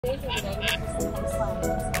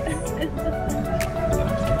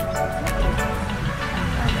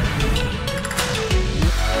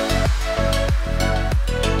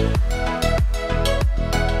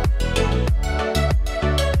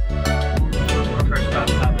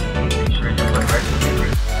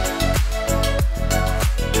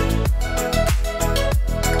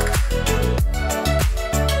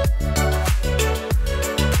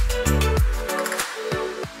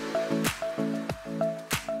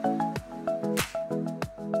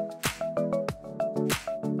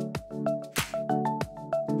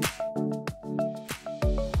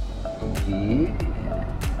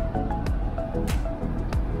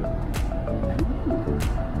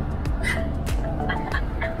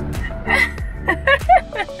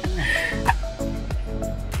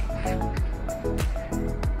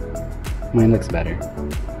Mine looks better. No,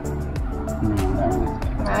 that one looks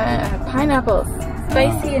better. Pineapples.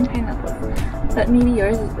 Spicy and pineapples. But maybe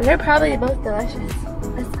yours is... They're probably both delicious.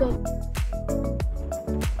 Let's go.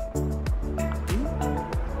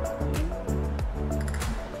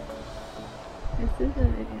 This is a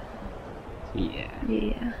video. Yeah.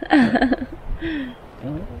 Yeah.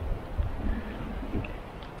 Okay.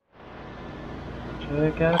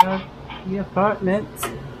 Check out the apartment.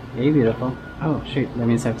 Hey, beautiful. Oh, shoot. That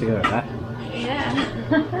means I have to go to that. Yeah.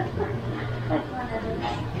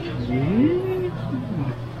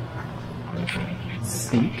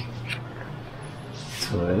 Sink.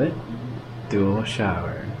 Toilet. Dual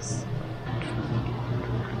showers.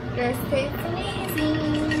 This tastes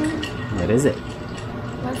amazing. What is it?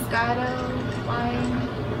 Moscato, wine,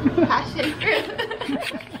 passion fruit.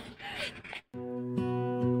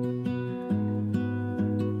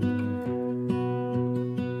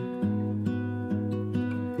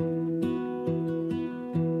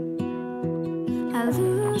 I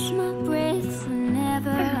lose my breath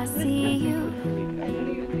whenever I see you. I don't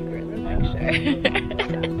even think we're in the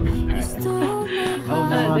picture. You stole my Oh,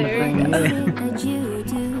 no, heart, there we go. that you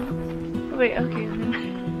do. Wait, okay.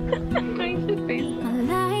 I'm going to face it. My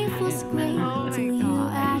life was great Oh my till you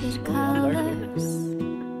gosh. added colors.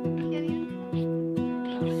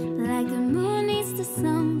 Like the moon needs the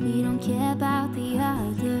sun, we don't care about the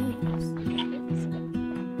others.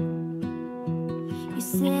 You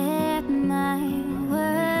set my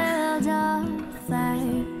world on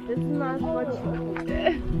fire. This is not what you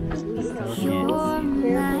did.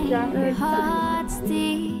 You're my heart's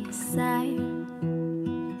desire.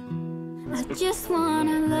 I just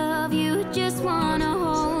wanna love you, just wanna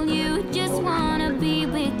hold you, just wanna be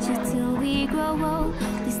with you till we grow old.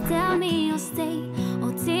 Please tell me you'll stay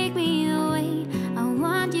or take me away. I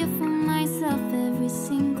want you for myself every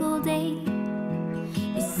single day.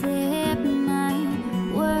 You set my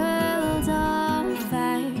world on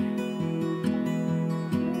fire.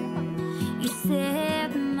 You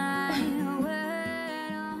set my world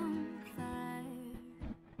on fire.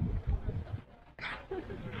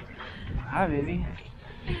 Hi, baby.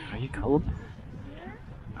 Are you cold?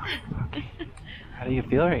 Oh, okay. How do you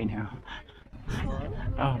feel right now?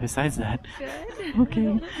 Oh, besides that. Good.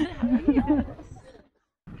 Okay.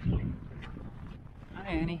 Hi,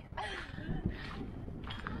 Annie.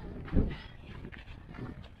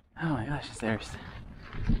 Oh my gosh, it's theirs.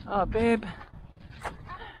 Oh, babe.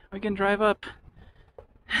 We can drive up.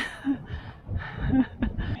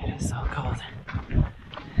 It is so cold.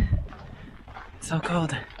 It's so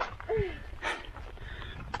cold.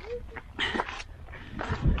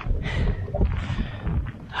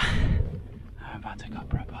 I'm about to go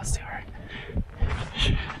propose to her.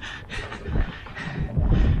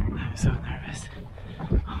 I'm so nervous.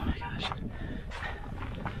 Oh my gosh.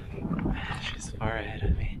 She's far ahead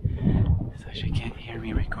of me, so she can't hear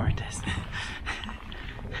me record this.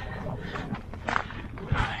 Oh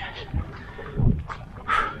my gosh.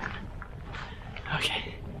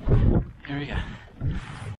 Okay, here we go.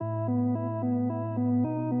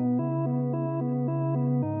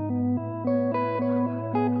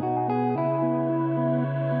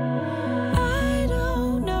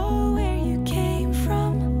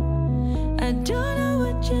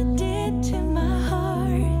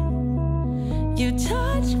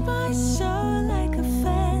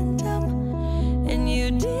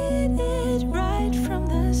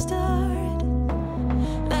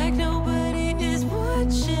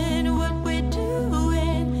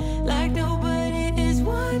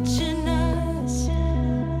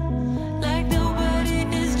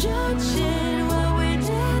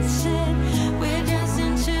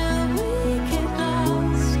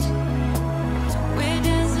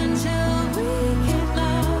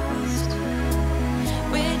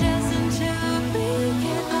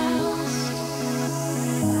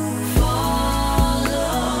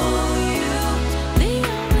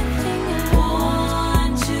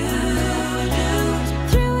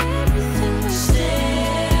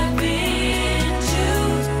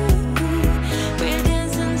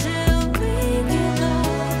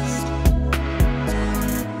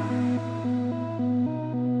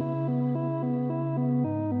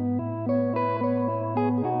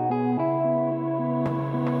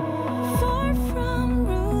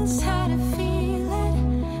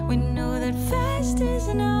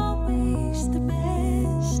 isn't always the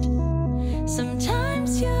best.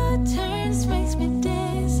 Sometimes your turns makes me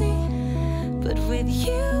dizzy, but with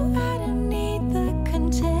you I don't need the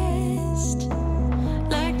contest.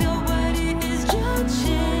 Like nobody is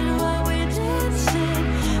judging what we're dancing.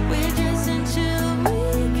 We're dancing till we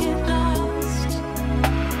get lost.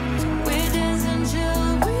 We're dancing till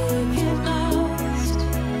we get lost.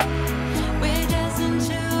 We're dancing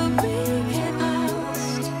till we get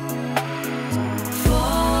lost.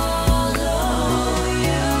 Follow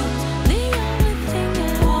you, the only thing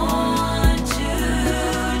I want to do.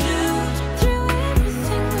 Through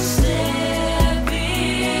everything we step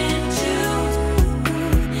into,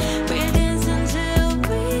 we're dancing till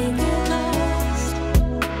we get lost.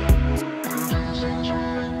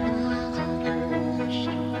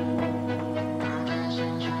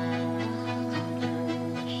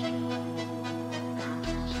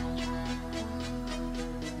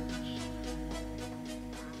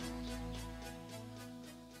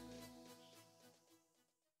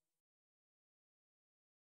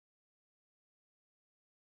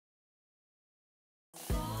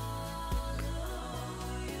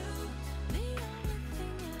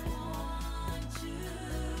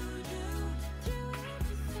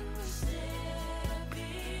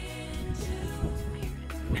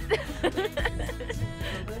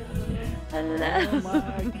 Hello. Oh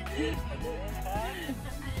my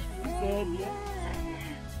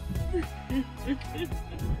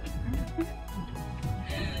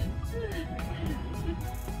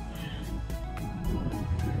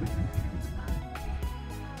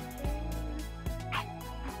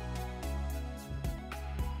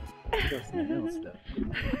Those nails though.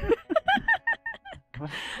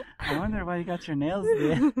 I wonder why you got your nails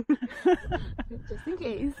there. Just in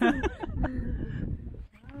case.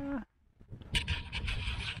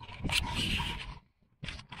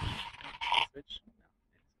 Switch?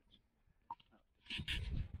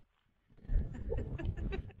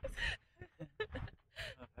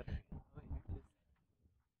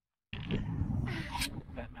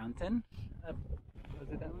 That mountain? Up, was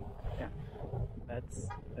it that one? Yeah.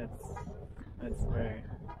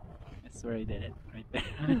 That's where he did it. Right there.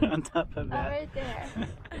 On top of that. Right there.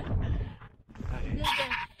 Okay.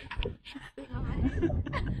 Oh my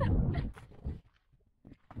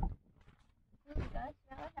gosh,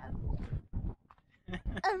 now I have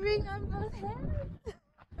a ring on both hands.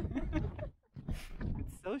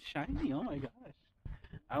 It's so shiny. Oh my gosh.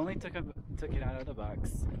 I only took it out of the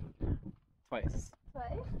box twice.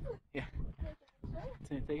 Twice? Yeah.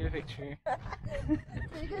 To take a picture. So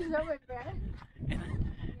you can show my friend.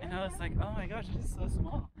 And I was like, oh my gosh, it's so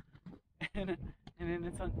small. And then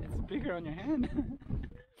it's bigger on your hand.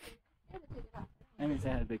 That means I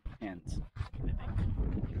had big hands, I think.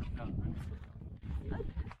 Oh,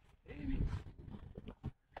 baby.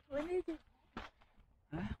 When did you?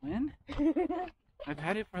 Huh? When? I've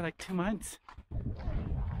had it for like 2 months.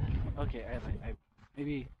 Okay, I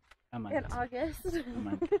maybe a month. In August. A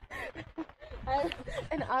month.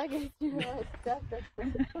 In August, you know, stuff that's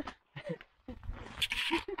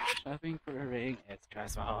Shopping for a ring is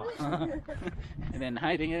stressful. And then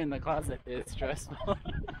hiding it in the closet is stressful.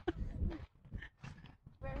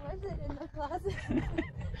 Where was it? In the closet?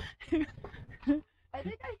 I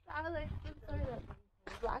think I saw like some sort of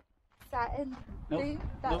black satin thing.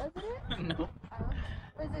 That Nope. wasn't it? No.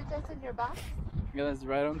 Was it just in your box? It was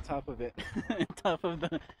right on top of it. On top of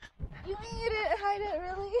the... You made it hide it,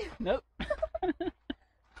 really? Nope.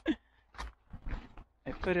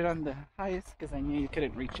 I put it on the highest because I knew you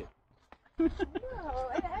couldn't reach it. No,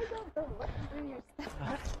 I don't know what through your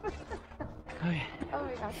stuff. Okay. Oh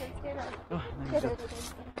my gosh, I'm scared of Oh, let me hit just- it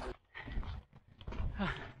against it.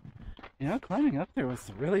 You know, climbing up there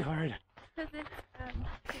was really hard. Because it's,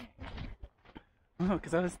 Oh,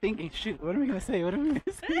 because I was thinking, shoot, what am I going to say? What am I going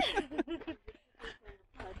to say?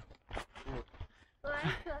 well,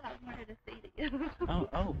 I still have more to say to you.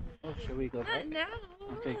 Oh, should we go back? Not now.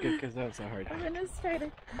 Okay, good, because that was so hard. I'm going to try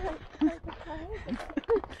to climb.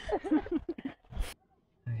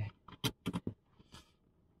 Okay.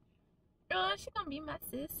 Oh, she's going to be my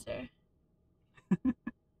sister.